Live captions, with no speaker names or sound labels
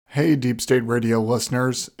Hey, Deep State Radio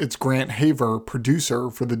listeners, it's Grant Haver, producer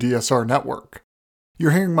for the DSR Network.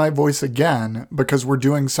 You're hearing my voice again because we're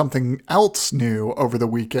doing something else new over the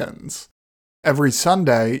weekends. Every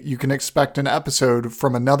Sunday, you can expect an episode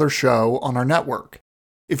from another show on our network.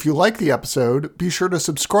 If you like the episode, be sure to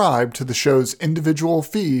subscribe to the show's individual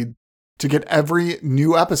feed to get every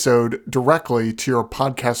new episode directly to your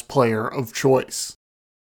podcast player of choice.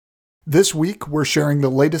 This week, we're sharing the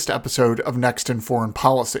latest episode of Next in Foreign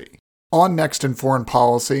Policy. On Next in Foreign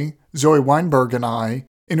Policy, Zoe Weinberg and I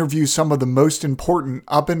interview some of the most important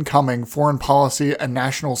up-and-coming foreign policy and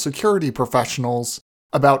national security professionals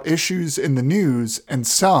about issues in the news and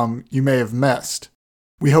some you may have missed.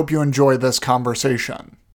 We hope you enjoy this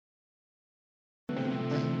conversation.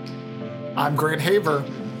 I'm Grant Haver.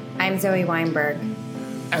 I'm Zoe Weinberg.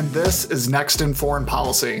 And this is Next in Foreign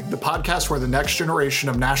Policy, the podcast where the next generation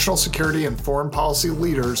of national security and foreign policy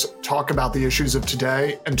leaders talk about the issues of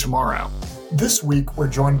today and tomorrow. This week, we're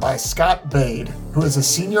joined by Scott Bade, who is a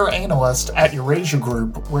senior analyst at Eurasia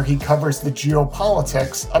Group, where he covers the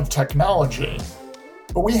geopolitics of technology.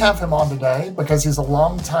 But we have him on today because he's a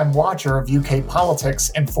longtime watcher of UK politics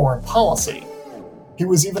and foreign policy. He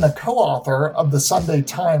was even a co-author of the Sunday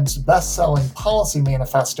Times best-selling policy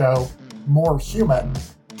manifesto, More Human,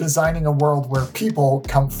 Designing a World Where People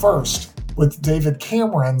Come First, with David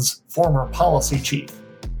Cameron's former policy chief.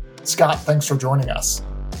 Scott, thanks for joining us.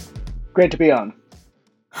 Great to be on.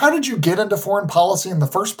 How did you get into foreign policy in the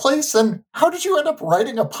first place, and how did you end up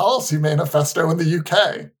writing a policy manifesto in the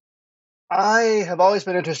UK? I have always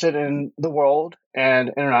been interested in the world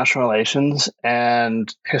and international relations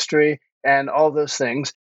and history and all those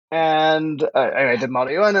things. And I did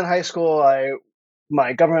Model UN in high school.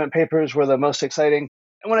 My government papers were the most exciting.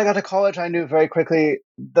 And when I got to college, I knew very quickly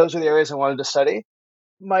those are the areas I wanted to study.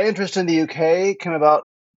 My interest in the UK came about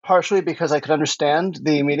partially because I could understand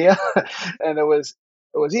the media, and it was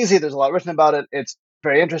easy. There's a lot written about it. It's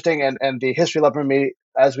very interesting, and the history lesson me,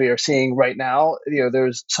 as we are seeing right now,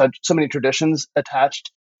 there's so many traditions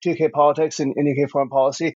attached to UK politics and UK foreign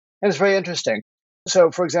policy, and it's very interesting.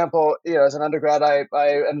 So, for example, as an undergrad, I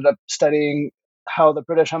ended up studying how the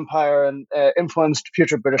British Empire influenced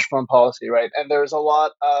future British foreign policy, right? And there's a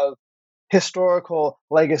lot of historical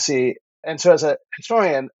legacy. And so as a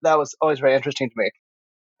historian, that was always very interesting to me.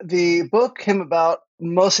 The book came about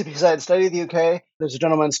mostly because I had studied the UK. There's a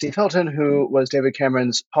gentleman, Steve Hilton, who was David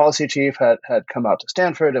Cameron's policy chief, had come out to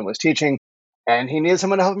Stanford and was teaching, and he needed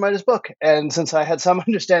someone to help him write his book. And since I had some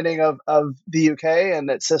understanding of the UK and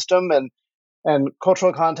its system and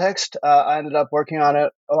cultural context, I ended up working on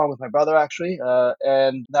it along with my brother, actually.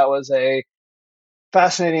 And that was a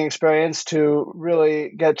fascinating experience to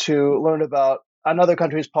really get to learn about another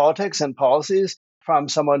country's politics and policies from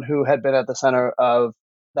someone who had been at the center of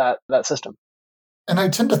that system. And I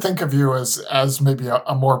tend to think of you as maybe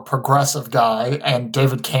a more progressive guy, and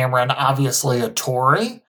David Cameron, obviously a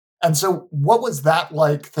Tory. And so what was that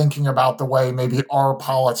like, thinking about the way maybe our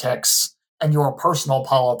politics and your personal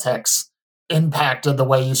politics impacted the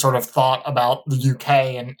way you sort of thought about the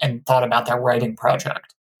UK and thought about that writing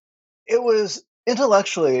project? It was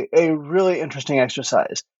intellectually a really interesting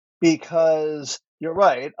exercise because you're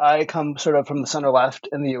right, I come sort of from the center left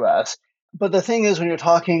in the US. But the thing is, when you're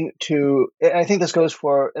talking to, and I think this goes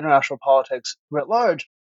for international politics writ large,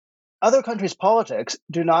 other countries' politics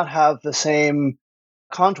do not have the same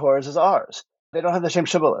contours as ours. They don't have the same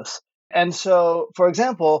shibboleths. And so, for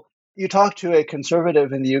example, you talk to a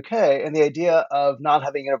conservative in the UK, and the idea of not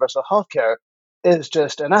having universal healthcare is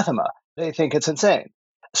just anathema. They think it's insane.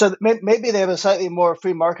 So maybe they have a slightly more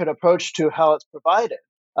free market approach to how it's provided.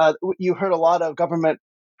 You heard a lot of government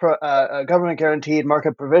guaranteed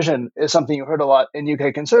market provision is something you heard a lot in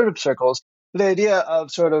UK conservative circles. The idea of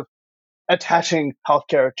sort of attaching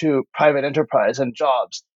healthcare to private enterprise and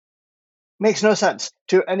jobs makes no sense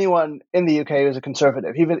to anyone in the UK who's a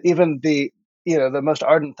conservative, even the most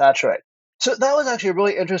ardent Thatcherite. So that was actually a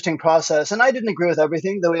really interesting process, and I didn't agree with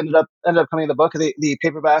everything. Though we ended up coming to the book. The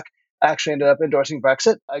paperback actually ended up endorsing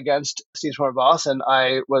Brexit against Steve Schwarz's boss, and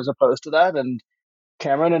I was opposed to that. And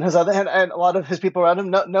Cameron and and a lot of his people around him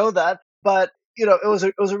know that. But it was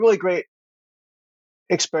a really great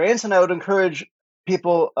experience, and I would encourage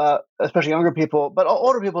people, especially younger people, but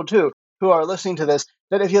older people too, who are listening to this,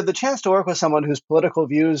 that if you have the chance to work with someone whose political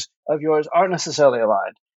views of yours aren't necessarily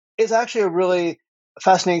aligned, it's actually a really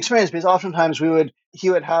fascinating experience, because oftentimes he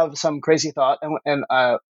would have some crazy thought, and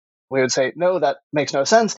we would say, no, that makes no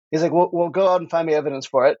sense. He's like, we'll go out and find me evidence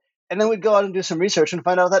for it. And then we'd go out and do some research and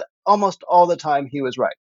find out that almost all the time he was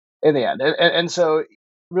right in the end. And so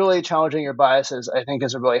really challenging your biases, I think,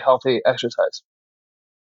 is a really healthy exercise.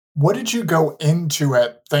 What did you go into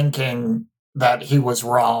it thinking that he was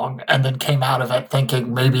wrong and then came out of it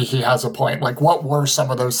thinking maybe he has a point? Like, what were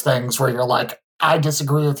some of those things where you're like, I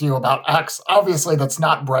disagree with you about X? Obviously, that's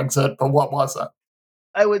not Brexit, but what was it?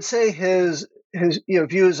 I would say his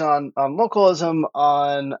views on localism,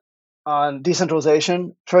 on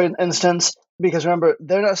decentralization, for instance, because remember,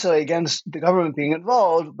 they're not necessarily against the government being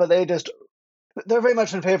involved, but they're very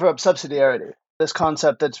much in favor of subsidiarity. This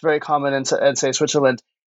concept that's very common in say Switzerland,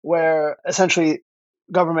 where essentially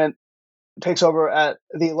government takes over at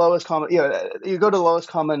the lowest common. You go to the lowest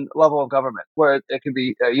common level of government where it can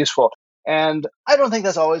be useful. And I don't think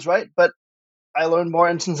that's always right, but I learned more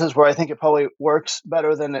instances where I think it probably works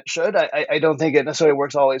better than it should. I don't think it necessarily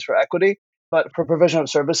works always for equity, but for provision of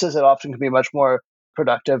services, it often can be much more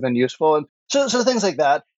productive and useful. And so things like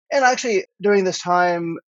that. And actually, during this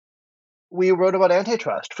time, we wrote about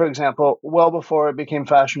antitrust, for example, well before it became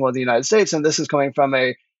fashionable in the United States. And this is coming from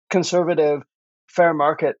a conservative, fair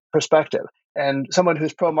market perspective. And someone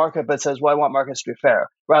who's pro market but says, well, I want markets to be fair,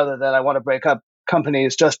 rather than I want to break up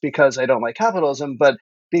companies just because I don't like capitalism, but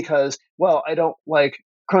because, well, I don't like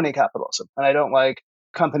crony capitalism and I don't like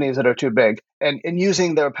companies that are too big and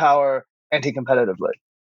using their power anti competitively.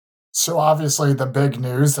 So obviously the big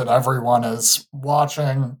news that everyone is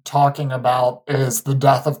watching, talking about is the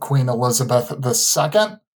death of Queen Elizabeth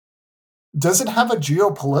II. Does it have a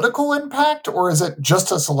geopolitical impact or is it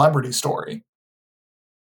just a celebrity story?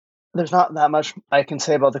 There's not that much I can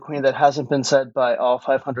say about the Queen that hasn't been said by all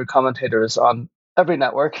 500 commentators on every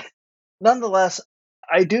network. Nonetheless,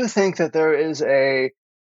 I do think that there is a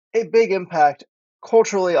big impact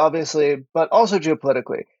culturally, obviously, but also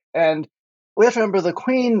geopolitically. And we have to remember the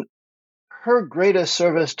Queen, her greatest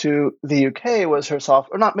service to the UK was her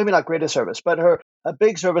or not, maybe not greatest service, but a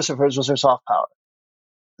big service of hers was her soft power.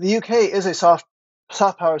 The UK is a soft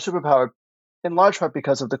power superpower in large part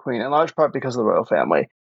because of the Queen, in large part because of the royal family.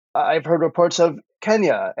 I've heard reports of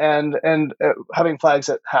Kenya and having flags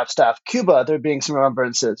at half staff. Cuba, there being some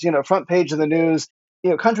remembrances. Front page of the news.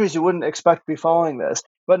 Countries you wouldn't expect to be following this,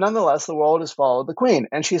 but nonetheless, the world has followed the Queen,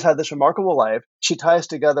 and she's had this remarkable life. She ties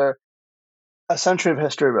together a century of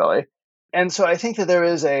history, really, and so I think that there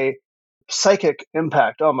is a psychic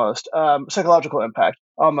impact, almost psychological impact,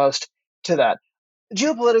 almost to that.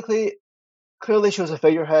 Geopolitically, clearly, she was a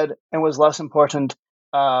figurehead and was less important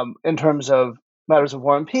in terms of matters of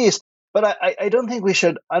war and peace. But I don't think we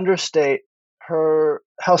should understate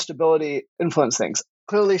how stability influenced things.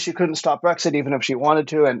 Clearly, she couldn't stop Brexit even if she wanted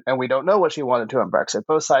to, and we don't know what she wanted to on Brexit.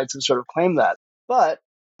 Both sides have sort of claimed that. But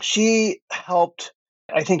she helped,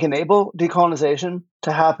 I think, enable decolonization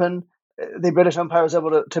to happen. The British Empire was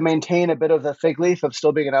able to maintain a bit of the fig leaf of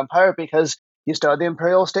still being an empire because you still had the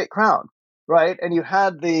imperial state crown, right? And you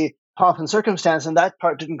had the pomp and circumstance, and that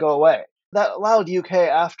part didn't go away. That allowed UK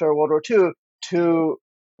after World War II to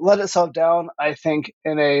let itself down, I think,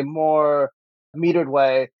 in a more metered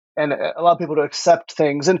way and allow people to accept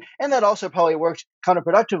things. And that also probably worked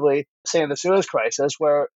counterproductively, say in the Suez Crisis,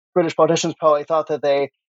 where British politicians probably thought that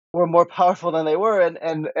they were more powerful than they were,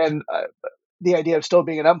 and the idea of still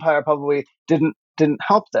being an empire probably didn't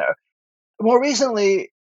help there. More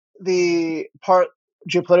recently, the part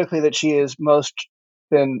geopolitically that she has most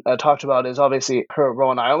been talked about is obviously her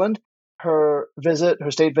role in Ireland. Her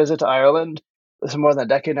state visit to Ireland, this is more than a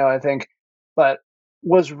decade now, I think, but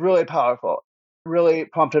was really powerful, really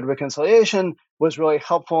prompted reconciliation, was really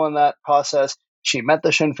helpful in that process. She met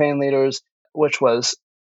the Sinn Féin leaders, which was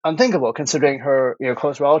unthinkable considering her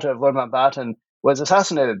close relative, Lord Mountbatten, was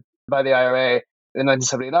assassinated by the IRA in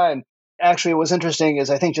 1979. Actually, what's interesting is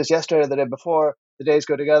I think just yesterday, the day before, the days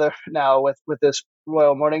go together now with this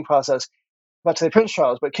royal mourning process, not to say Prince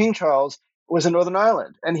Charles, but King Charles was in Northern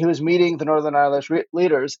Ireland, and he was meeting the Northern Irish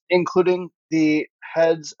leaders, including the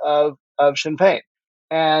heads of Sinn Féin.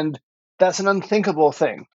 And that's an unthinkable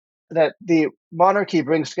thing that the monarchy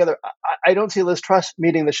brings together. I don't see Liz Truss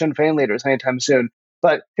meeting the Sinn Féin leaders anytime soon,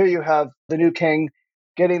 but here you have the new king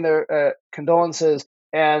getting their condolences,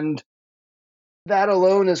 and that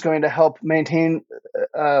alone is going to help maintain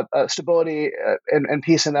stability and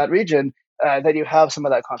peace in that region, that you have some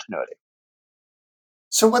of that continuity.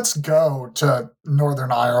 So let's go to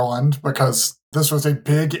Northern Ireland because this was a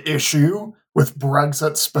big issue with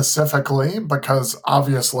Brexit specifically, because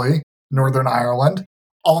obviously Northern Ireland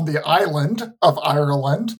on the island of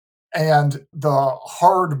Ireland, and the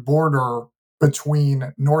hard border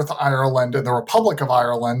between North Ireland and the Republic of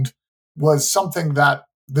Ireland was something that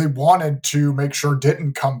they wanted to make sure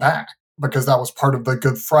didn't come back because that was part of the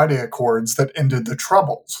Good Friday Accords that ended the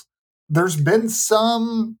Troubles. There's been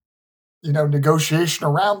some negotiation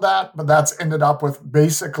around that, but that's ended up with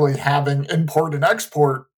basically having import and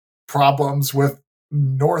export problems with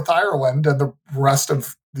North Ireland and the rest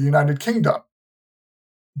of the United Kingdom.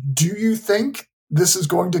 Do you think this is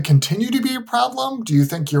going to continue to be a problem? Do you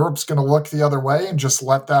think Europe's going to look the other way and just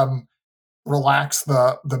let them relax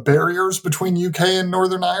the barriers between UK and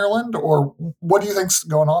Northern Ireland? Or what do you think's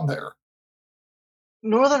going on there?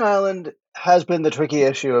 Northern Ireland has been the tricky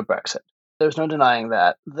issue of Brexit. There's no denying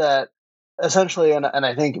that essentially, and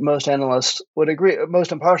I think most analysts would agree,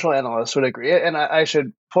 most impartial analysts would agree, and I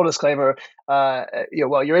should, full disclaimer,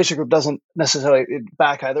 well, Eurasia Group doesn't necessarily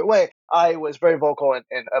back either way. I was very vocal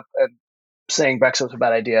in saying Brexit was a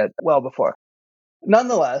bad idea well before.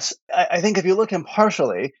 Nonetheless, I think if you look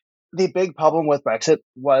impartially, the big problem with Brexit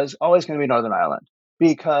was always going to be Northern Ireland,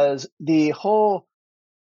 because the whole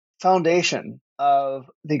foundation of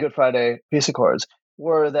the Good Friday Peace Accords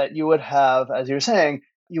were that you would have, as you were saying,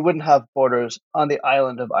 you wouldn't have borders on the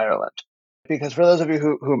island of Ireland. Because for those of you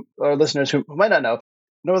who are listeners who might not know,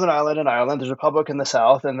 Northern Ireland and Ireland, there's a republic in the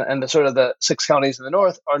south, and the sort of the 6 counties in the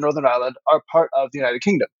north are Northern Ireland, are part of the United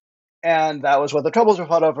Kingdom. And that was what the Troubles were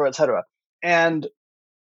fought over, etc. And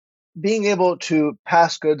being able to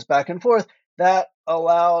pass goods back and forth, that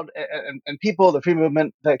allowed, and people, the free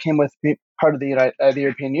movement that came with part of the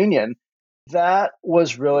European Union, that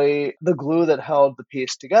was really the glue that held the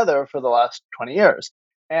peace together for the last 20 years.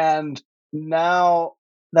 And now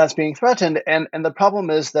that's being threatened. And the problem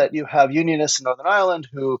is that you have unionists in Northern Ireland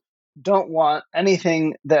who don't want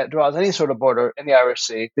anything that draws any sort of border in the Irish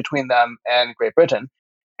Sea between them and Great Britain.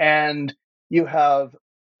 And you have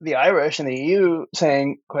the Irish and the EU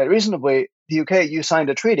saying quite reasonably, the UK, you signed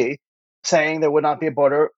a treaty saying there would not be a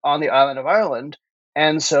border on the island of Ireland.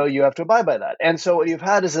 And so you have to abide by that. And so what you've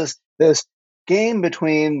had is this game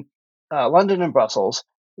between London and Brussels,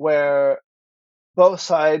 where both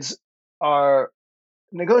sides are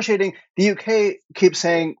negotiating. The UK keeps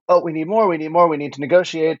saying, oh, we need more, we need to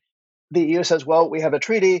negotiate. The EU says, well, we have a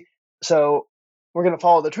treaty, so we're going to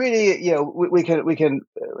follow the treaty. We can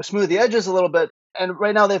smooth the edges a little bit. And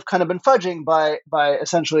right now they've kind of been fudging by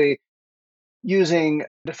essentially using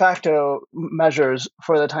de facto measures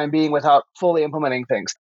for the time being without fully implementing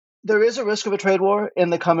things. There is a risk of a trade war in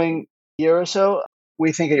the coming year or so.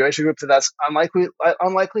 We think at Eurasia Group that's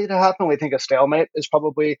unlikely to happen. We think a stalemate is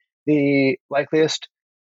probably the likeliest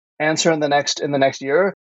answer in the next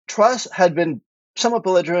year. Truss had been somewhat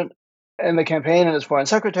belligerent in the campaign and as foreign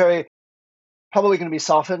secretary, probably going to be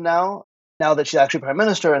softened now that she's actually prime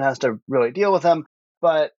minister and has to really deal with them.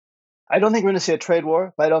 But I don't think we're going to see a trade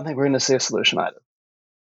war, but I don't think we're going to see a solution either.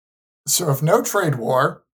 So if no trade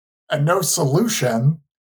war and no solution,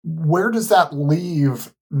 where does that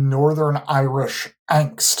leave Northern Irish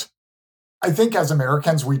angst? I think as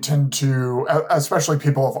Americans, we tend to, especially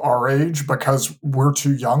people of our age, because we're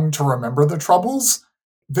too young to remember the Troubles,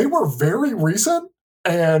 they were very recent,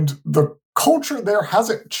 and the culture there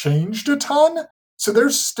hasn't changed a ton. So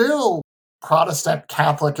there's still Protestant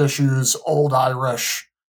Catholic issues, old Irish,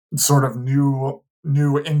 sort of new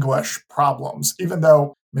English problems, even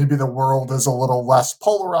though maybe the world is a little less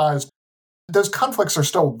polarized. Those conflicts are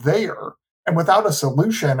still there. And without a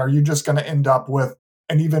solution, are you just going to end up with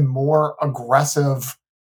an even more aggressive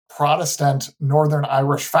Protestant Northern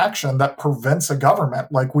Irish faction that prevents a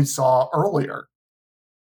government like we saw earlier?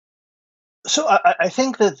 So I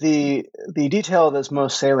think that the detail that's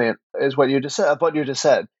most salient is what you just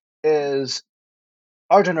said is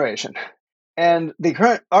our generation. And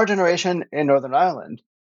our generation in Northern Ireland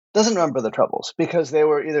doesn't remember the Troubles because they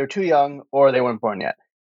were either too young or they weren't born yet.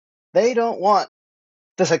 They don't want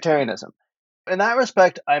the sectarianism. In that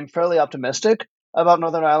respect, I'm fairly optimistic about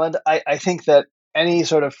Northern Ireland. I think that any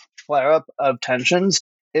sort of flare-up of tensions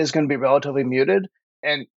is going to be relatively muted,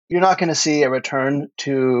 and you're not going to see a return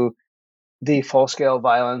to the full-scale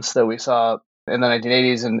violence that we saw in the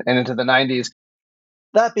 1980s and into the 90s.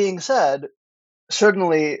 That being said,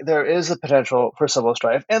 certainly there is a potential for civil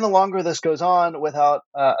strife, and the longer this goes on without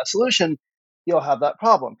a solution, you'll have that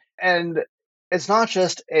problem. And it's not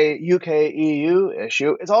just a UK-EU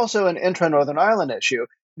issue, it's also an intra-Northern Ireland issue.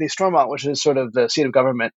 The Stormont, which is sort of the seat of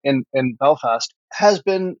government in Belfast, has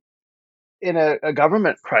been in a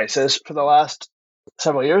government crisis for the last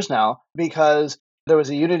several years now, because there was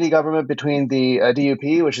a unity government between the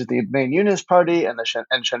DUP, which is the main unionist party, and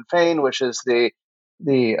Sinn Féin, which is the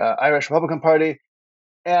Irish Republican Party.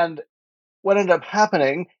 And what ended up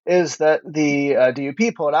happening is that the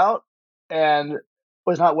DUP pulled out and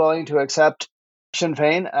was not willing to accept Sinn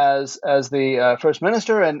Féin as the first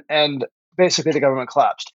minister, and basically the government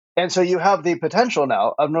collapsed. And so you have the potential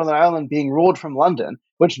now of Northern Ireland being ruled from London,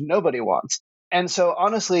 which nobody wants. And so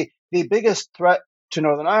honestly, the biggest threat to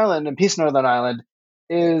Northern Ireland and peace in Northern Ireland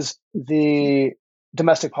is the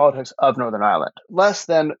domestic politics of Northern Ireland, less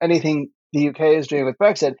than anything the UK is doing with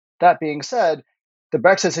Brexit. That being said, the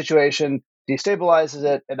Brexit situation destabilizes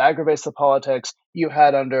it, it aggravates the politics. You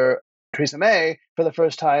had under Theresa May, for the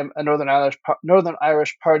first time, a Northern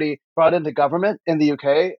Irish party brought into government in the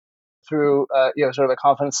UK through sort of a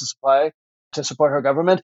confidence to supply to support her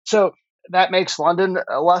government. So that makes London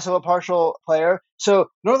less of a partial player. So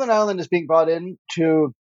Northern Ireland is being brought in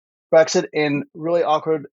to Brexit in really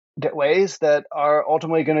awkward ways that are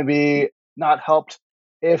ultimately going to be not helped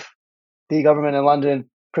if the government in London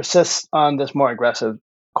persists on this more aggressive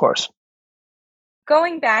course.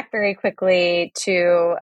 Going back very quickly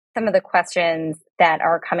to some of the questions that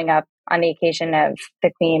are coming up on the occasion of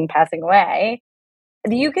the Queen passing away,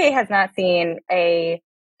 the UK has not seen a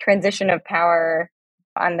transition of power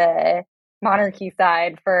on the monarchy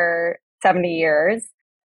side for 70 years.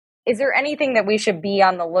 Is there anything that we should be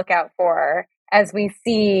on the lookout for as we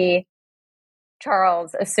see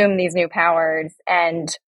Charles assume these new powers and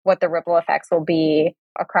what the ripple effects will be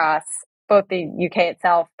across both the UK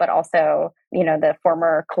itself, but also, the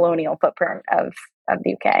former colonial footprint of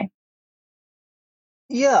the UK?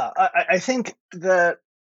 Yeah, I think that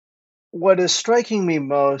what is striking me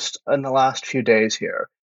most in the last few days here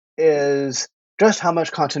is just how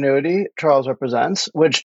much continuity Charles represents,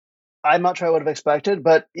 which I'm not sure I would have expected,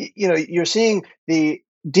 but you're seeing the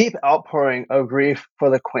deep outpouring of grief for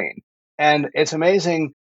the Queen. And it's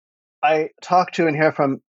amazing. I talk to and hear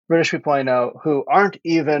from British people I know who aren't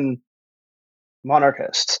even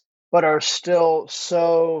monarchists, but are still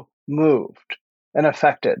so moved and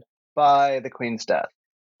affected by the Queen's death.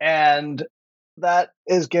 And that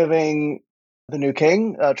is giving the new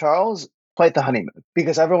king, Charles, quite the honeymoon,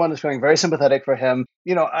 because everyone is feeling very sympathetic for him.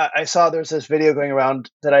 I saw there's this video going around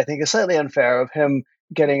that I think is slightly unfair of him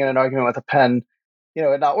getting in an argument with a pen,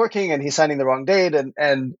 it not working, and he's signing the wrong date, and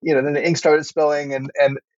then the ink started spilling,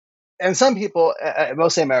 and some people,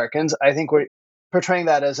 mostly Americans, I think were portraying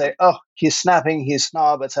that as he's snapping, he's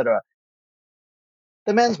snob, etc.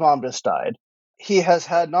 The man's mom just died. He has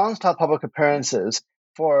had nonstop public appearances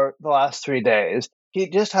for the last 3 days. He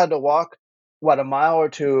just had to walk, a mile or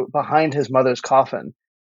two behind his mother's coffin.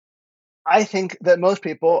 I think that most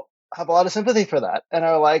people have a lot of sympathy for that and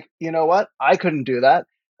are like, you know what? I couldn't do that.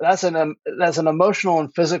 That's an emotional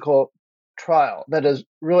and physical trial that is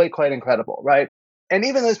really quite incredible, right? And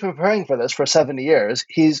even though he's been preparing for this for 70 years,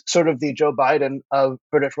 he's sort of the Joe Biden of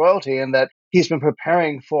British royalty in that he's been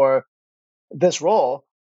preparing for this role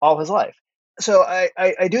all his life. So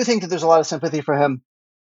I do think that there's a lot of sympathy for him.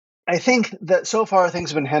 I think that so far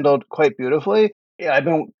things have been handled quite beautifully. Yeah, I've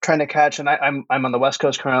been trying to catch, and I'm on the West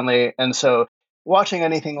Coast currently, and so watching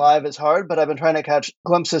anything live is hard, but I've been trying to catch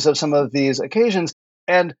glimpses of some of these occasions.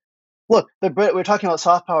 And look, we were talking about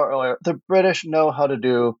soft power earlier. The British know how to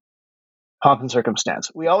do pomp and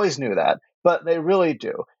circumstance. We always knew that, but they really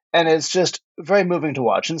do. And it's just very moving to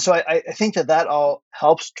watch. And so I think that all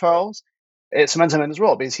helps Charles. It cements him in his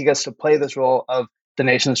role because he gets to play this role of the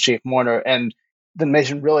nation's chief mourner, and the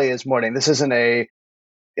nation really is mourning. This isn't a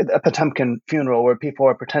Potemkin funeral where people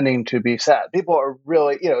are pretending to be sad. People are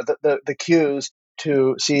really, the queues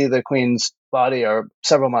to see the Queen's body are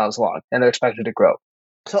several miles long, and they're expected to grow.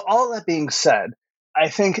 So all that being said, I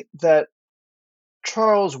think that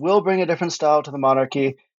Charles will bring a different style to the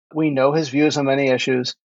monarchy. We know his views on many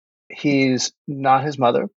issues. He's not his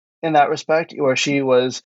mother in that respect, where she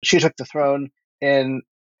took the throne in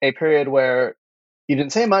a period where you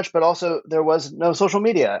didn't say much, but also there was no social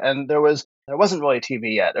media, and there wasn't really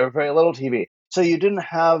TV yet, or very little TV. So you didn't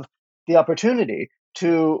have the opportunity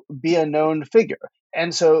to be a known figure.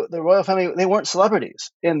 And so the royal family, they weren't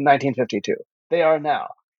celebrities in 1952. They are now.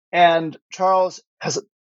 And Charles has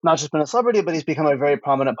not just been a celebrity, but he's become a very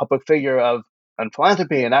prominent public figure of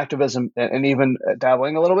philanthropy and activism, and even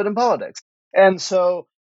dabbling a little bit in politics. And so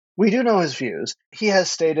we do know his views. He has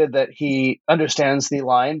stated that he understands the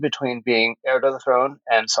line between being heir to the throne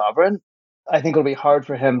and sovereign. I think it'll be hard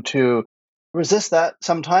for him to resist that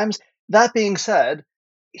sometimes. That being said,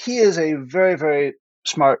 he is a very, very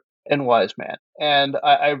smart and wise man. And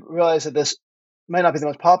I realize that this might not be the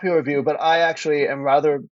most popular view, but I actually am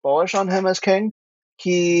rather bullish on him as king.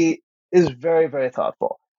 He is very, very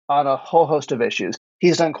thoughtful on a whole host of issues.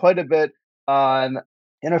 He's done quite a bit on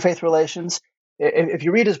interfaith relations. If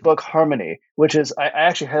you read his book, Harmony, which is, I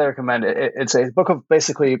actually highly recommend it. It's a book of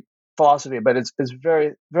basically philosophy, but it's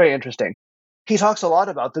very, very interesting. He talks a lot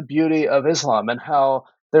about the beauty of Islam and how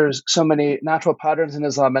there's so many natural patterns in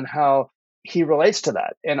Islam and how he relates to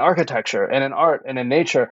that in architecture and in art and in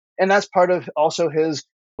nature. And that's part of also his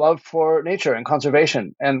love for nature and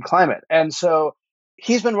conservation and climate. And so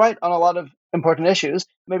he's been right on a lot of important issues,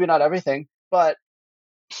 maybe not everything, but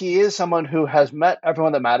he is someone who has met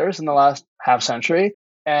everyone that matters in the last half century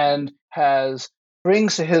and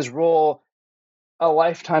brings to his role a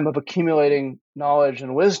lifetime of accumulating knowledge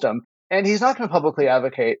and wisdom. And he's not going to publicly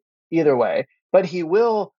advocate either way, but he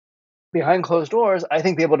will, behind closed doors, I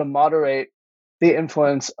think, be able to moderate the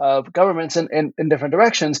influence of governments in different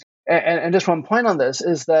directions. And just one point on this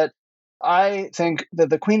is that I think that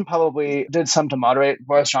the Queen probably did some to moderate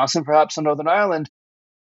Boris Johnson, perhaps, in Northern Ireland.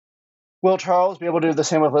 Will Charles be able to do the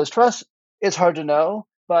same with Liz Truss? It's hard to know,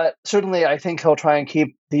 but certainly I think he'll try and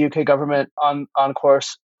keep the UK government on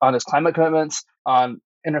course on his climate commitments, on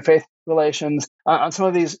interfaith relations, on some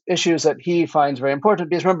of these issues that he finds very important.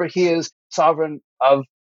 Because remember, he is sovereign of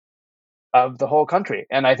the whole country,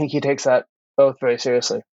 and I think he takes that both very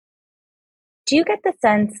seriously. Do you get the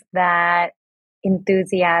sense that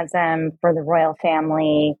enthusiasm for the royal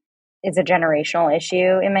family is a generational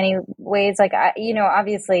issue in many ways? Like,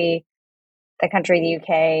 obviously the country, the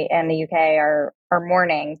UK and the UK are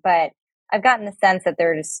mourning, but I've gotten the sense that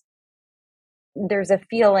there's a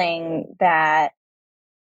feeling that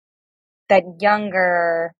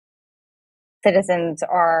younger citizens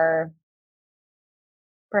are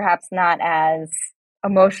perhaps not as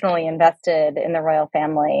emotionally invested in the royal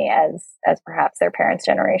family as perhaps their parents'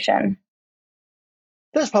 generation.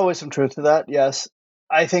 There's probably some truth to that, yes.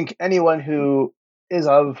 I think anyone who is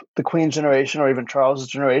of the Queen's generation or even Charles's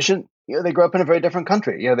generation, they grew up in a very different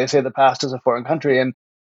country. They say the past is a foreign country, and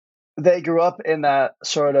they grew up in that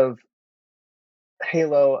sort of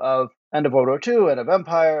halo of end of World War II and of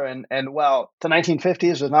empire. And while the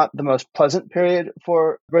 1950s was not the most pleasant period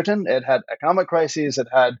for Britain, it had economic crises, it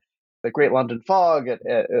had the Great London Fog,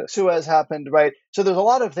 Suez happened, right? So there's a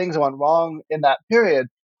lot of things that went wrong in that period,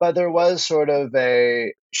 but there was sort of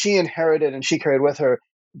she inherited and she carried with her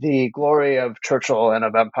the glory of Churchill and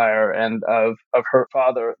of empire and of her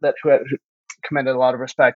father who commanded a lot of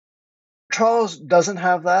respect. Charles doesn't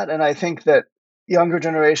have that, and I think that younger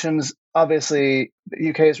generations, obviously, the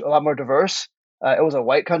UK is a lot more diverse. It was a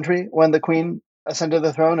white country when the Queen ascended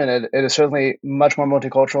the throne, and it is certainly much more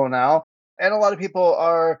multicultural now. And a lot of people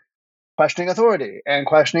are questioning authority and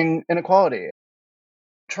questioning inequality.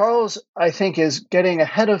 Charles, I think, is getting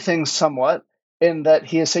ahead of things somewhat in that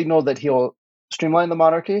he has signaled that he'll streamline the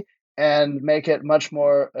monarchy and make it much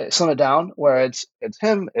more, slim it down, where it's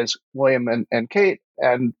him, it's William and Kate,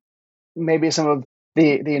 and maybe some of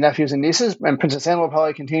the nephews and nieces, and Princess Anne will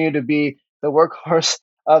probably continue to be the workhorse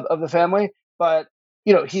of the family. But,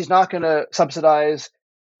 he's not going to subsidize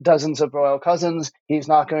dozens of royal cousins. He's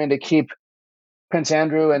not going to keep Prince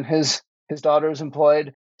Andrew and his daughters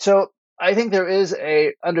employed. So I think there is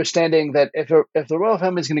a understanding that if the royal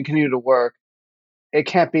family is going to continue to work, it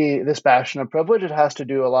can't be this bastion of privilege. It has to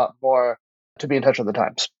do a lot more to be in touch with the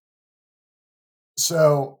times.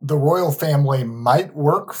 So the royal family might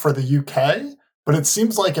work for the UK, but it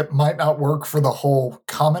seems like it might not work for the whole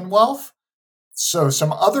Commonwealth. So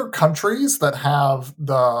some other countries that have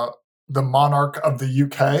the monarch of the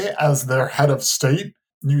UK as their head of state,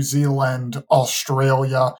 New Zealand,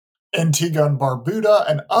 Australia, Antigua and Barbuda,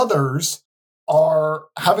 and others are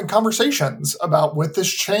having conversations about, with this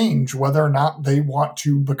change, whether or not they want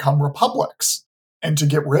to become republics and to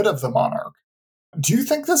get rid of the monarch. Do you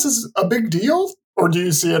think this is a big deal? Or do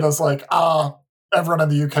you see it as like, everyone in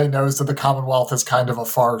the UK knows that the Commonwealth is kind of a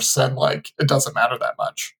farce and like it doesn't matter that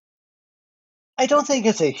much? I don't think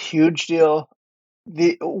it's a huge deal.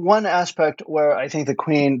 The one aspect where I think the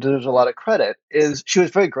Queen deserves a lot of credit is she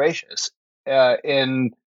was very gracious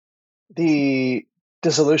in the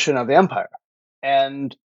dissolution of the empire.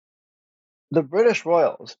 And the British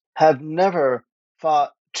royals have never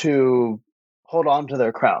fought to hold on to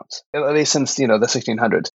their crowns, at least since, the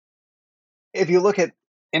 1600s. If you look at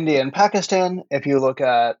India and Pakistan, if you look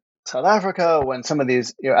at South Africa, when some of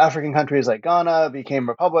these African countries like Ghana became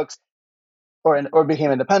republics or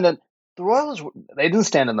became independent, the royals, they didn't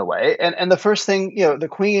stand in the way. And the first thing, the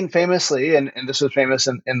Queen famously, and this was famous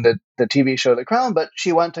in the TV show The Crown, but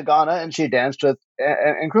she went to Ghana and she danced with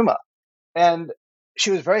Nkrumah. And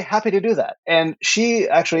she was very happy to do that. And she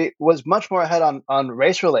actually was much more ahead on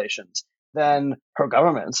race relations than her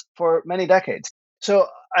governments for many decades. So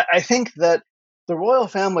I think that the royal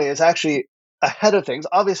family is actually ahead of things.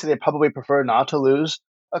 Obviously, they probably prefer not to lose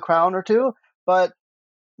a crown or two, but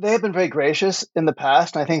they have been very gracious in the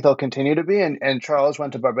past, and I think they'll continue to be. And Charles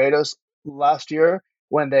went to Barbados last year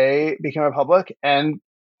when they became a republic, and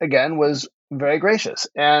again was very gracious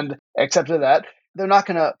and accepted that. They're not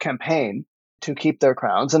going to campaign to keep their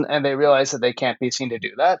crowns, and they realize that they can't be seen to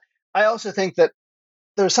do that. I also think that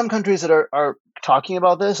there are some countries that are talking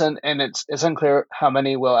about this, and it's unclear how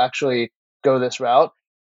many will actually go this route.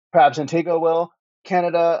 Perhaps Antigua will,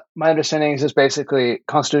 Canada, my understanding is basically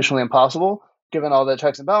constitutionally impossible, given all the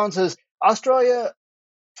checks and balances. Australia,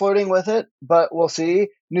 flirting with it, but we'll see.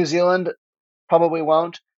 New Zealand probably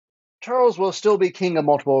won't. Charles will still be king of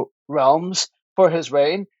multiple realms for his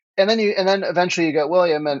reign, and then eventually you get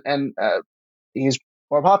William, and he's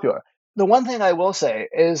more popular. The one thing I will say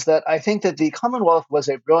is that I think that the Commonwealth was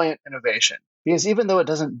a brilliant innovation, because even though it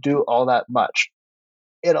doesn't do all that much,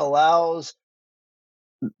 it allows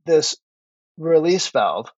this release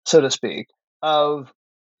valve, so to speak, of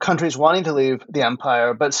countries wanting to leave the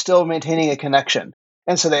empire but still maintaining a connection.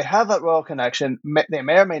 And so they have that royal connection. They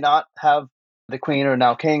may or may not have the queen or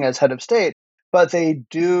now king as head of state, but they're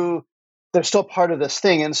still part of this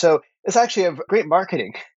thing. And so it's actually a great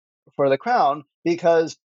marketing for the crown,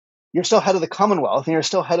 because you're still head of the Commonwealth and you're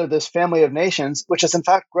still head of this family of nations, which has in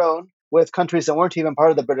fact grown with countries that weren't even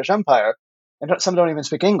part of the British Empire. And some don't even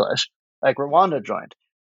speak English, like Rwanda joined.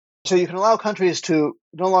 So you can allow countries to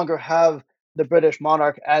no longer have the British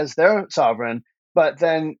monarch as their sovereign, but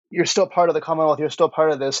then you're still part of the Commonwealth. You're still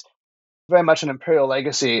part of this very much an imperial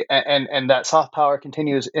legacy, and that soft power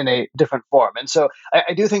continues in a different form. And so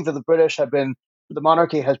I do think that the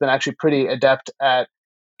monarchy has been actually pretty adept at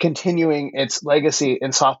continuing its legacy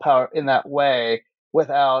in soft power in that way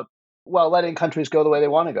without, letting countries go the way they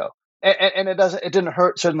want to go. And it didn't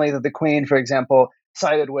hurt, certainly, that the Queen, for example,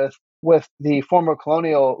 sided with the former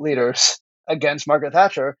colonial leaders against Margaret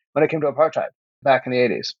Thatcher when it came to apartheid back in the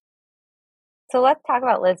 80s. So let's talk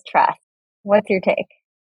about Liz Truss. What's your take?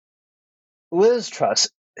 Liz Truss,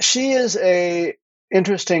 she is a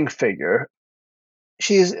interesting figure.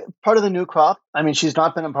 She's part of the new crop. I mean, she's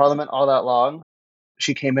not been in Parliament all that long.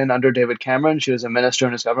 She came in under David Cameron. She was a minister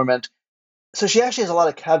in his government. So she actually has a lot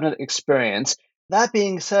of cabinet experience. That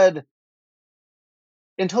being said,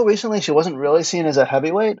 until recently, she wasn't really seen as a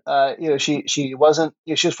heavyweight. She wasn't.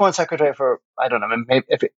 She was foreign secretary for, I don't know,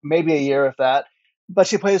 maybe a year, if that. But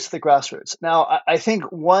she plays to the grassroots. Now, I think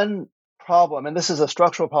one problem, and this is a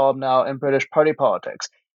structural problem now in British party politics,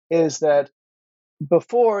 is that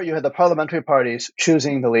before you had the parliamentary parties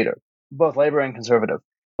choosing the leader, both Labour and Conservative.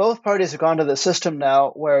 Both parties have gone to the system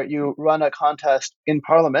now where you run a contest in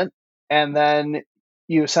Parliament, and then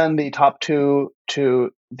you send the top two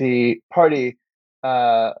to the party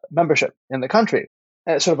membership in the country.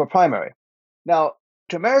 And it's sort of a primary. Now,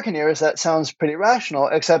 to American ears, that sounds pretty rational,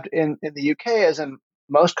 except in the UK, as in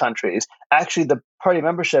most countries, actually the party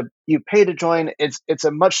membership, you pay to join, it's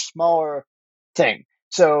a much smaller thing.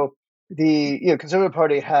 So the Conservative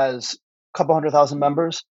Party has a couple 100,000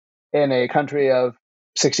 members in a country of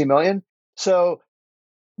 60 million. So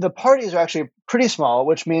the parties are actually pretty small,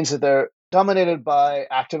 which means that they're dominated by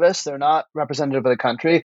activists. They're not representative of the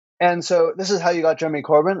country. And so this is how you got Jeremy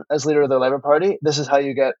Corbyn as leader of the Labour Party. This is how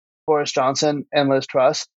you get Boris Johnson and Liz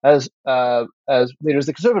Truss as leaders of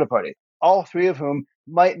the Conservative Party, all three of whom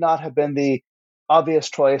might not have been the obvious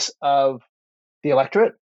choice of the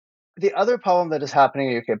electorate. The other problem that is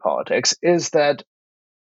happening in UK politics is that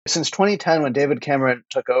since 2010, when David Cameron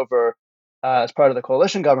took over as part of the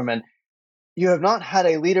coalition government, you have not had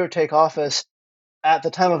a leader take office at the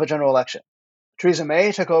time of a general election. Theresa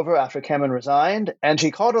May took over after Cameron resigned, and she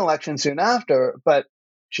called an election soon after, but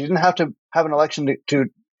she didn't have to have an election to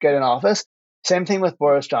get in office. Same thing with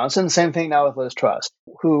Boris Johnson, same thing now with Liz Truss,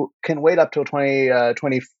 who can wait up till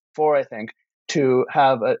 2024, I think, to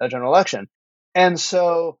have a general election. And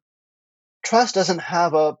so Truss doesn't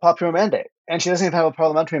have a popular mandate, and she doesn't even have a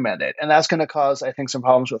parliamentary mandate, and that's going to cause, I think, some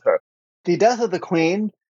problems with her. The death of the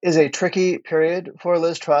Queen is a tricky period for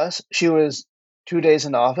Liz Truss. She was 2 days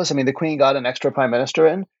into office. I mean, the Queen got an extra prime minister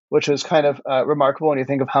in, which was kind of remarkable when you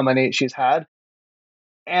think of how many she's had.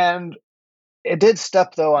 And it did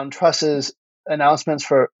step, though, on Truss's announcements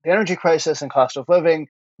for the energy crisis and cost of living,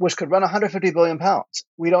 which could run £150 billion.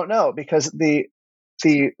 We don't know, because the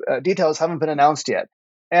details haven't been announced yet.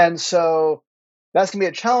 And so that's going to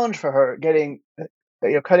be a challenge for her,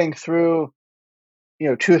 cutting through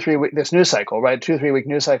 2 or 3 week this news cycle, right? 2 or 3 week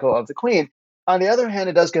news cycle of the Queen. On the other hand,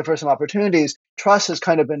 it does give her some opportunities. Truss has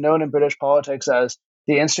kind of been known in British politics as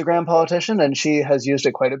the Instagram politician, and she has used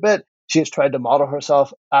it quite a bit. She has tried to model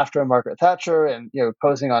herself after Margaret Thatcher, and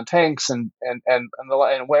posing on tanks and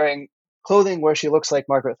wearing clothing where she looks like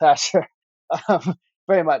Margaret Thatcher,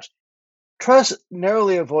 very much. Truss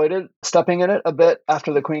narrowly avoided stepping in it a bit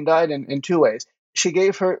after the Queen died in 2 ways. She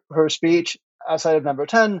gave her speech outside of Number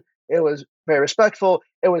 10. It was very respectful.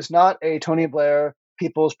 It was not a Tony Blair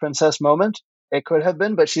People's Princess moment. It could have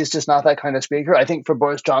been, but she's just not that kind of speaker. I think for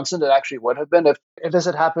Boris Johnson, it actually would have been. If this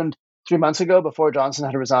had happened 3 months ago before Johnson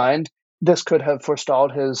had resigned, this could have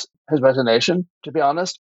forestalled his resignation, to be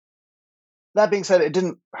honest. That being said, it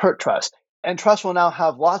didn't hurt Truss. And Truss will now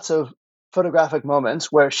have lots of photographic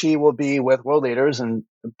moments where she will be with world leaders, and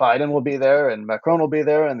Biden will be there, and Macron will be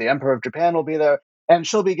there, and the Emperor of Japan will be there. And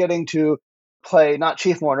she'll be getting to play not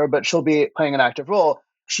chief mourner, but she'll be playing an active role.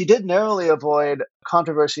 She did narrowly avoid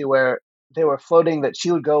controversy where they were floating that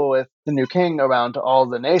she would go with the new king around to all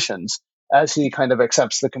the nations as he kind of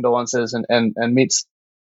accepts the condolences and meets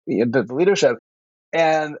the leadership.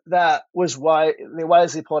 And that was why they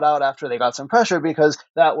wisely pulled out after they got some pressure, because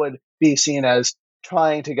that would be seen as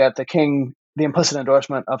trying to get the king the implicit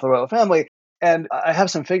endorsement of the royal family. And I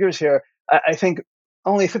have some figures here. I think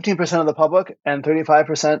only 15% of the public and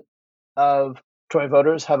 35% of Tory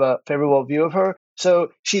voters have a favorable view of her.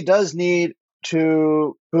 So she does need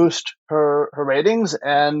to boost her ratings,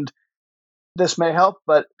 and this may help,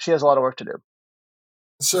 but she has a lot of work to do.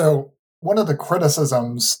 So one of the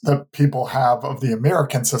criticisms that people have of the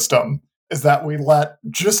American system is that we let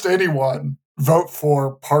just anyone vote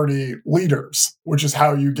for party leaders, which is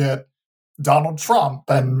how you get Donald Trump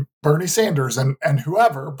and Bernie Sanders and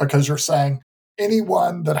whoever, because you're saying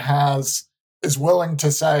anyone that is willing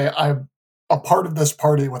to say, I'm a part of this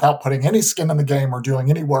party without putting any skin in the game or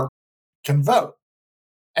doing any work can vote.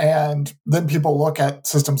 And then people look at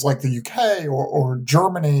systems like the UK or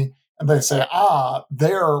Germany and they say,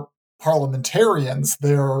 they're parliamentarians,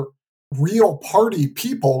 they're real party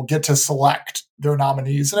people get to select their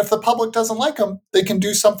nominees. And if the public doesn't like them, they can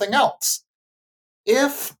do something else.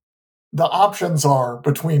 If the options are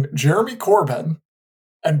between Jeremy Corbyn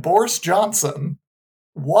and Boris Johnson,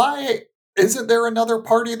 why isn't there another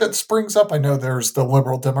party that springs up? I know there's the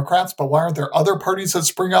Liberal Democrats, but why aren't there other parties that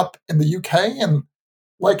spring up in the UK? And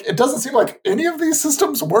it doesn't seem like any of these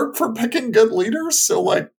systems work for picking good leaders. So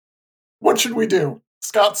what should we do?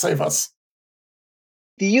 Scott, save us.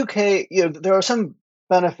 The UK, there are some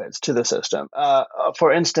benefits to the system.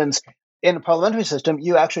 For instance, in a parliamentary system,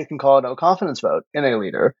 you actually can call a no confidence vote in a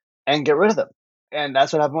leader and get rid of them. And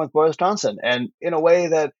that's what happened with Boris Johnson. And in a way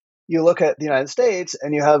that you look at the United States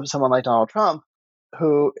and you have someone like Donald Trump,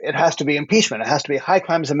 who it has to be impeachment. It has to be high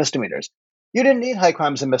crimes and misdemeanors. You didn't need high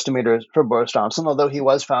crimes and misdemeanors for Boris Johnson, although he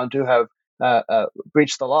was found to have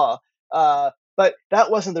breached the law. But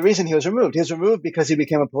that wasn't the reason he was removed. He was removed because he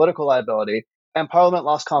became a political liability, and Parliament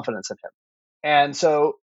lost confidence in him. And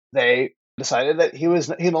so they decided that he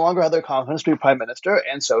no longer had their confidence to be prime minister,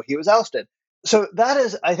 and so he was ousted. So that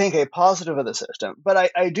is, I think, a positive of the system.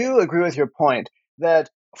 But I do agree with your point that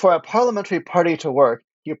for a parliamentary party to work,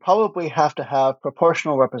 you probably have to have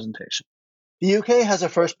proportional representation. The UK has a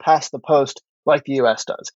first past the post like the US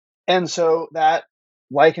does. And so that,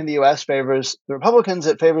 like in the US, favors the Republicans,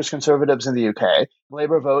 it favors conservatives in the UK. The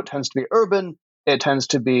Labour vote tends to be urban, it tends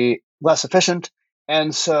to be less efficient.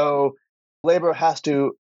 And so Labour has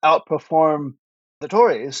to outperform the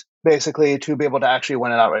Tories, basically, to be able to actually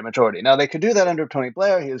win an outright majority. Now, they could do that under Tony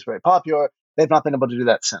Blair. He was very popular. They've not been able to do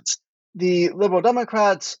that since. The Liberal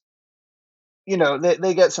Democrats,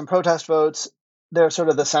 they get some protest votes. They're sort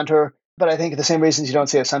of the center. But I think the same reasons you don't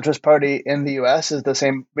see a centrist party in the US is the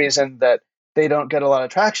same reason that they don't get a lot of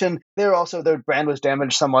traction. Their brand was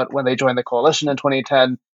damaged somewhat when they joined the coalition in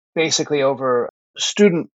 2010, basically over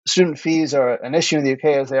student fees are an issue in the UK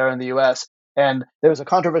as they are in the US. And there was a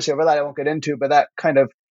controversy over that I won't get into, but that kind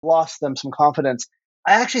of lost them some confidence.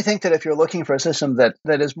 I actually think that if you're looking for a system that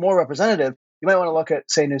is more representative, you might want to look at,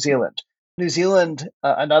 say, New Zealand. New Zealand,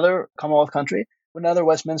 another Commonwealth country, another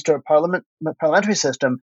Westminster parliamentary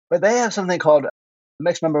system, but they have something called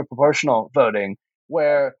mixed member proportional voting,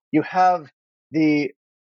 where you have the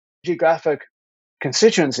geographic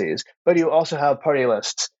constituencies, but you also have party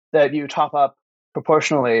lists that you top up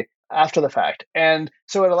proportionally after the fact. And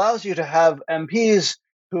so it allows you to have MPs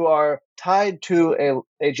who are tied to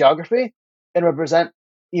a geography and represent,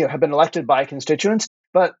 have been elected by constituents,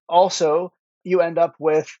 but also you end up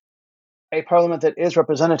with a parliament that is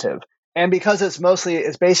representative. And because it's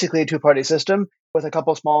basically a two-party system with a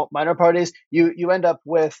couple small minor parties, you end up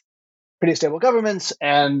with pretty stable governments,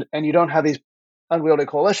 and you don't have these unwieldy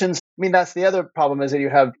coalitions. I mean, that's the other problem, is that you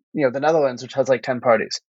have, the Netherlands, which has 10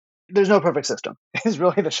 parties. There's no perfect system, is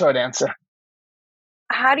really the short answer.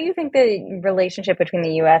 How do you think the relationship between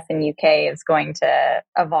the US and UK is going to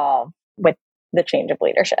evolve with the change of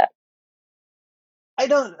leadership? I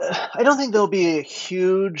don't think there'll be a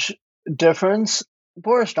huge difference.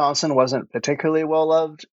 Boris Johnson wasn't particularly well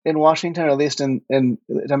loved in Washington, or at least in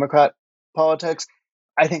Democrat politics.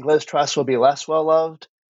 I think Liz Truss will be less well loved,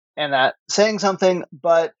 and that's saying something,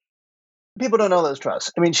 but people don't know Liz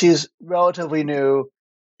Truss. I mean, she's relatively new.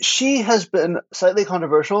 She has been slightly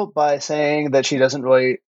controversial by saying that she doesn't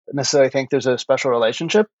really necessarily think there's a special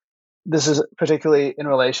relationship This is particularly in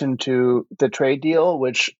relation to the trade deal,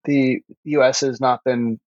 which the US has not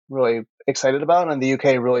been really excited about, and the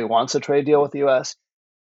UK really wants a trade deal with the US.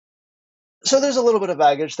 So there's a little bit of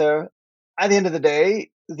baggage there. At the end of the day,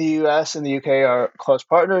 the US and the UK are close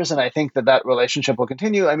partners, and I think that relationship will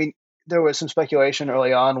continue. I mean, there was some speculation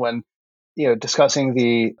early on when, discussing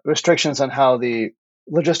the restrictions on how the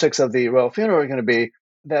logistics of the royal funeral are going to be,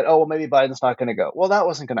 that, oh, well, maybe Biden's not going to go. Well, that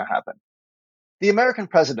wasn't going to happen. The American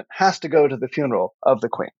president has to go to the funeral of the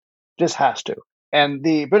Queen, just has to. And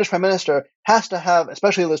the British Prime Minister has to have,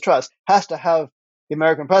 especially Liz Truss, has to have the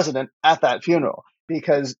American president at that funeral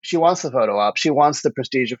because she wants the photo op. She wants the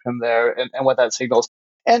prestige of him there and what that signals.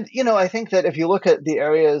 And, I think that if you look at the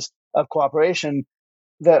areas of cooperation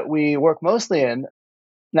that we work mostly in,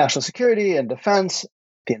 national security and defense,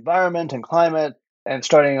 the environment and climate, and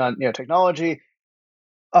starting on, technology,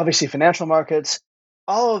 obviously financial markets,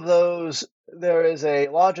 all of those, there is a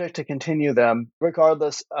logic to continue them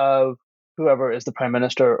regardless of whoever is the prime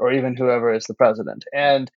minister or even whoever is the president.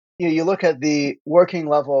 And you look at the working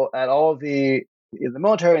level at all of the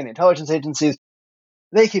military and the intelligence agencies,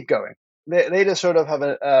 they keep going. They just sort of have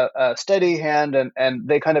a steady hand and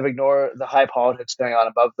they kind of ignore the high politics going on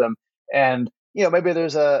above them. And, maybe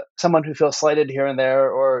there's someone who feels slighted here and there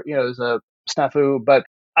or, there's a snafu, but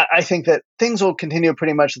I think that things will continue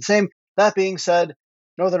pretty much the same. That being said,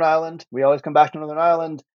 Northern Ireland, we always come back to Northern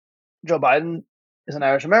Ireland. Joe Biden is an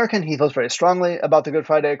Irish American. He feels very strongly about the Good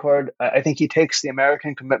Friday Accord. I think he takes the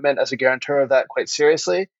American commitment as a guarantor of that quite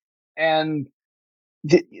seriously. And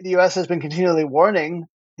the U.S. has been continually warning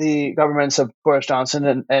the governments of Boris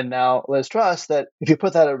Johnson and now Liz Truss that if you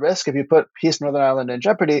put that at risk, if you put peace in Northern Ireland in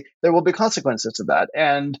jeopardy, there will be consequences to that.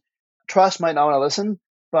 And Truss might not want to listen,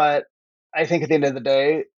 but I think at the end of the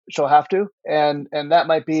day, she'll have to. And that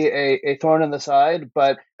might be a thorn in the side,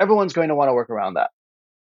 but everyone's going to want to work around that.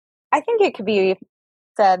 I think it could be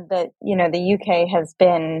said that, the UK has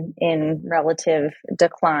been in relative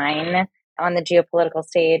decline on the geopolitical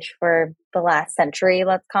stage for the last century,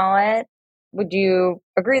 let's call it. Would you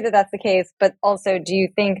agree that that's the case? But also, do you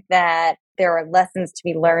think that there are lessons to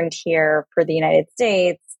be learned here for the United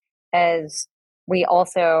States as we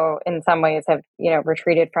also, in some ways, have,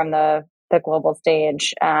 retreated from the global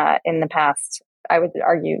stage in the past, I would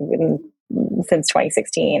argue, since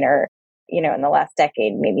 2016 or, in the last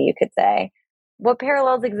decade, maybe you could say. What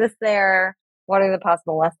parallels exist there? What are the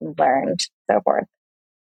possible lessons learned? So forth.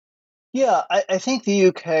 Yeah, I think the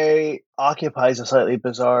UK occupies a slightly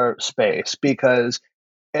bizarre space because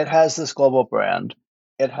it has this global brand.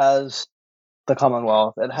 It has the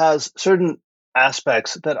Commonwealth. It has certain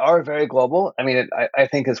aspects that are very global. I mean, I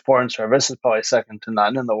think its foreign service is probably second to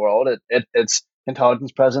none in the world. Its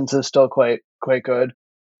intelligence presence is still quite good.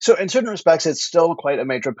 So in certain respects, it's still quite a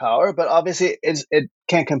major power, but obviously it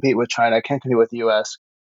can't compete with China, can't compete with the US,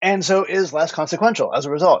 and so is less consequential as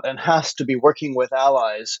a result and has to be working with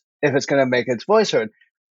allies if it's going to make its voice heard.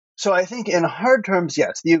 So I think in hard terms,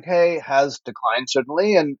 yes, the UK has declined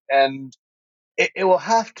certainly, and it will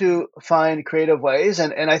have to find creative ways.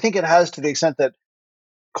 And I think it has to the extent that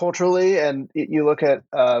culturally, and you look at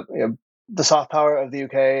the soft power of the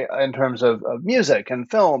UK in terms of music and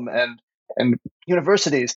film and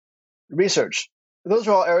universities, research. Those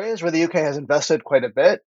are all areas where the UK has invested quite a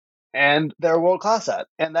bit and they're world class at.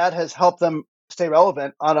 And that has helped them stay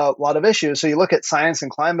relevant on a lot of issues. So you look at science and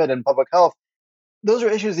climate and public health, those are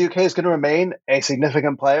issues the UK is going to remain a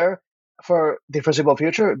significant player for the foreseeable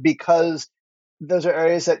future because those are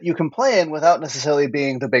areas that you can play in without necessarily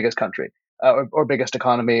being the biggest country or biggest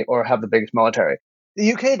economy or have the biggest military.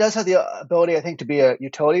 The UK does have the ability, I think, to be a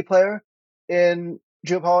utility player in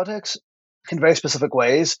geopolitics in very specific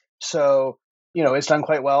ways. So, it's done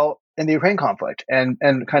quite well in the Ukraine conflict and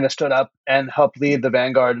kind of stood up and helped lead the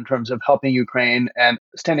vanguard in terms of helping Ukraine and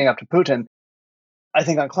standing up to Putin. I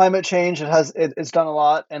think on climate change, it's done a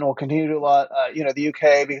lot and will continue to do a lot. The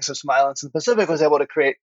UK, because of some islands in the Pacific, was able to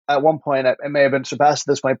create at one point, it may have been surpassed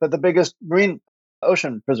at this point, but the biggest marine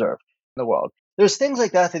ocean preserve in the world. There's things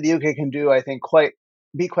like that the UK can do, I think,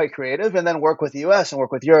 be quite creative and then work with the US and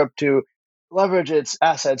work with Europe to leverage its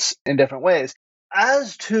assets in different ways.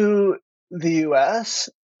 As to the US,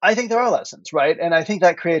 I think there are lessons, right? And I think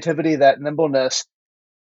that creativity, that nimbleness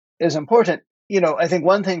is important. I think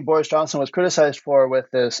one thing Boris Johnson was criticized for with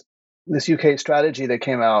this UK strategy that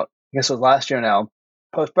came out, I guess it was last year now,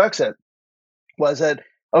 post-Brexit, was that,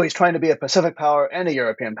 he's trying to be a Pacific power and a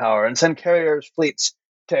European power and send carriers, fleets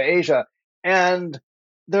to Asia. And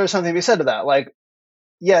there's something to be said to that. Like,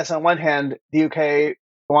 yes, on one hand, the UK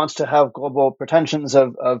wants to have global pretensions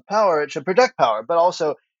of power. It should project power, but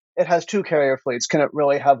also it has two carrier fleets. Can it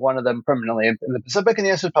really have one of them permanently in the Pacific? And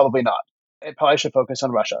the answer is probably not. It probably should focus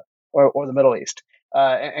on Russia or the Middle East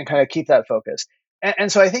and kind of keep that focus.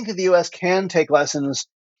 And so I think that the U.S. can take lessons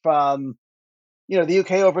from, the UK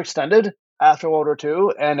overextended after World War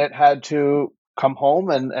II, and it had to come home,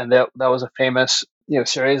 and that was a famous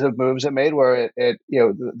series of moves it made where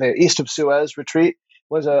the East of Suez retreat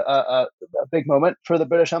was a big moment for the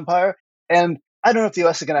British Empire. And I don't know if the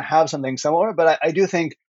US is going to have something similar, but I do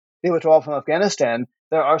think the withdrawal from Afghanistan,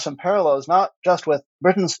 there are some parallels, not just with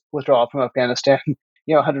Britain's withdrawal from Afghanistan,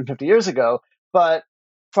 150 years ago, but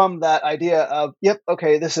from that idea of,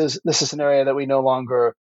 this is an area that we no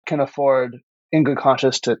longer can afford in good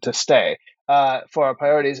conscience to stay for our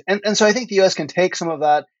priorities. And so I think the US can take some of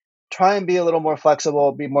that, try and be a little more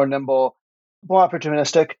flexible, be more nimble, more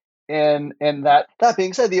opportunistic in that. That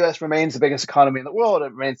being said, the US remains the biggest economy in the world.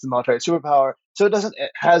 It remains the military superpower. So it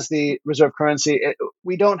has the reserve currency.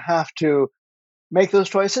 We don't have to make those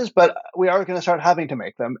choices, but we are going to start having to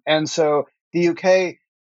make them. And so the UK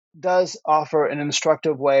does offer an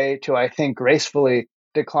instructive way to, I think, gracefully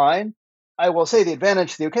decline. I will say the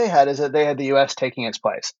advantage the UK had is that they had the US taking its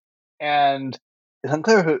place. And it's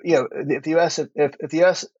unclear who, if the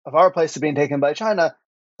US of our place is being taken by China,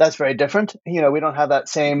 that's very different. We don't have that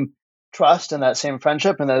same trust and that same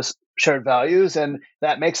friendship and those shared values, and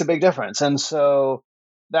that makes a big difference. And so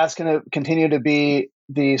that's going to continue to be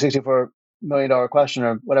the $64 million question,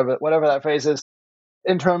 or whatever that phrase is,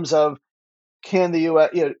 in terms of can the US,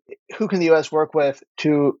 who can the US work with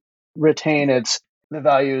to retain the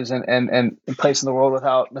values and place in the world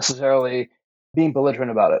without necessarily being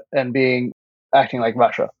belligerent about it and acting like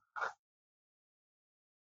Russia.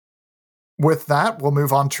 With that, we'll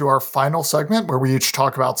move on to our final segment where we each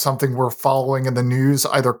talk about something we're following in the news,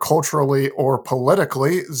 either culturally or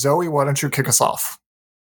politically. Zoe, why don't you kick us off?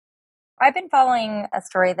 I've been following a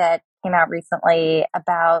story that came out recently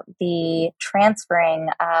about the transferring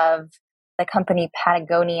of the company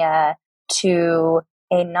Patagonia to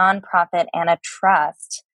a nonprofit and a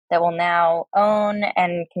trust that will now own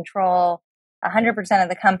and control 100% of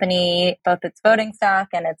the company, both its voting stock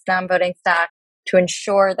and its non-voting stock, to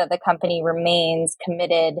ensure that the company remains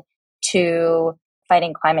committed to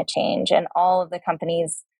fighting climate change. And all of the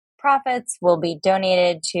company's profits will be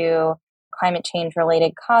donated to climate change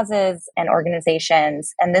related causes and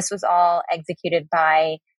organizations. And this was all executed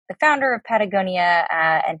by the founder of Patagonia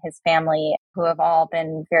and his family, who have all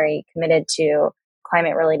been very committed to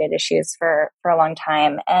climate related issues for a long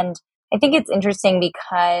time. And I think it's interesting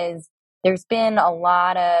because there's been a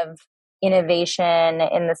lot of innovation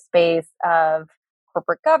in the space of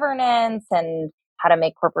corporate governance and how to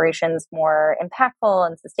make corporations more impactful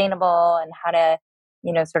and sustainable, and how to,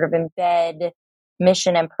 sort of embed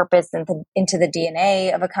mission and purpose into the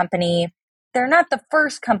DNA of a company. They're not the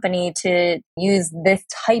first company to use this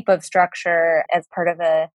type of structure as part of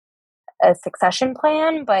a succession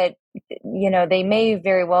plan, but they may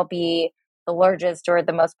very well be the largest or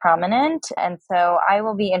the most prominent. And so I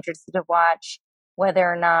will be interested to watch whether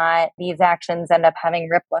or not these actions end up having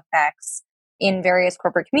ripple effects in various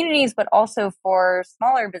corporate communities, but also for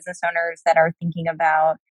smaller business owners that are thinking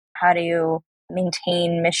about how to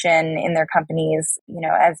maintain mission in their companies,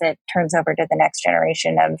 as it turns over to the next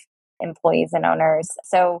generation of employees and owners.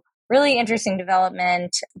 So really interesting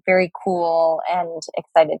development, very cool, and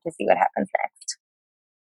excited to see what happens next.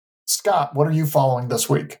 Scott, what are you following this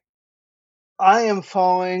week? I am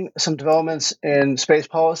following some developments in space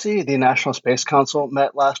policy. The National Space Council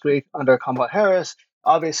met last week under Kamala Harris.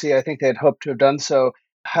 Obviously, I think they'd hoped to have done so,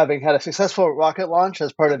 having had a successful rocket launch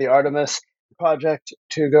as part of the Artemis project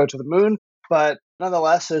to go to the moon. But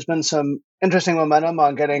nonetheless, there's been some interesting momentum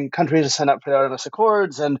on getting countries to sign up for the Artemis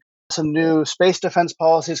Accords, and some new space defense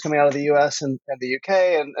policies coming out of the US and the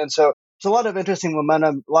UK. And so there's a lot of interesting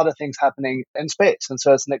momentum, a lot of things happening in space. And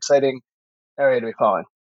so it's an exciting area to be following.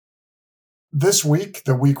 This week,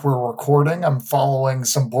 the week we're recording, I'm following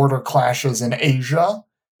some border clashes in Asia.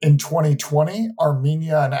 In 2020,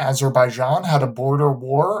 Armenia and Azerbaijan had a border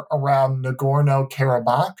war around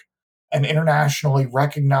Nagorno-Karabakh, an internationally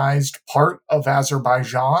recognized part of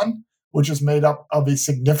Azerbaijan, which is made up of a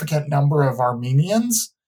significant number of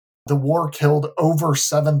Armenians. The war killed over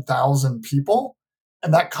 7,000 people,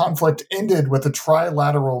 and that conflict ended with a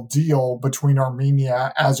trilateral deal between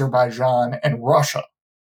Armenia, Azerbaijan, and Russia.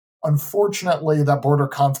 Unfortunately, that border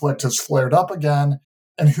conflict has flared up again,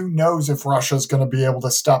 and who knows if Russia is going to be able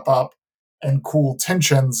to step up and cool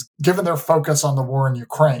tensions, given their focus on the war in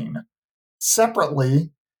Ukraine.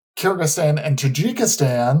 Separately, Kyrgyzstan and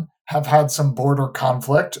Tajikistan have had some border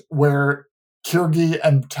conflict where Kyrgyz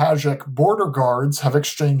and Tajik border guards have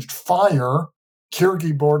exchanged fire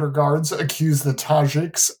Kyrgyz border guards accuse the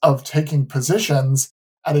Tajiks of taking positions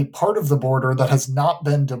at a part of the border that has not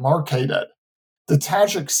been demarcated. The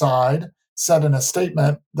Tajik side said in a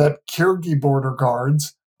statement that Kyrgyz border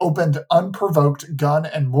guards opened unprovoked gun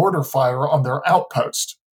and mortar fire on their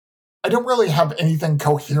outpost. I don't really have anything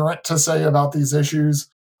coherent to say about these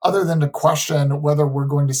issues, other than to question whether we're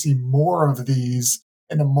going to see more of these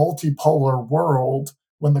in a multipolar world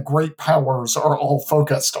when the great powers are all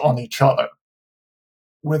focused on each other.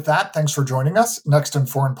 With that, thanks for joining us. Next in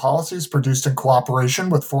Foreign Policy is produced in cooperation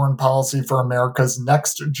with Foreign Policy for America's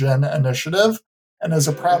Next Gen initiative and is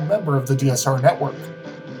a proud member of the DSR network.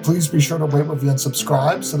 Please be sure to rate, review, and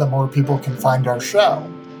subscribe so that more people can find our show.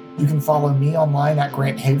 You can follow me online at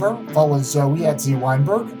Grant Haver, follow Zoe at Z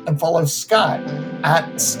Weinberg, and follow Scott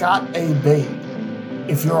at Scott A. Bade.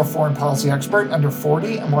 If you're a foreign policy expert under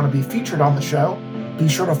 40 and want to be featured on the show, be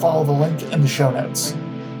sure to follow the link in the show notes.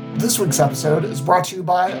 This week's episode is brought to you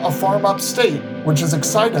by a farm upstate, which is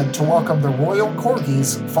excited to welcome the Royal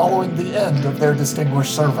Corgis following the end of their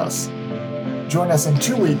distinguished service. Join us in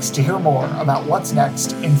 2 weeks to hear more about what's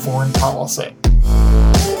next in foreign policy.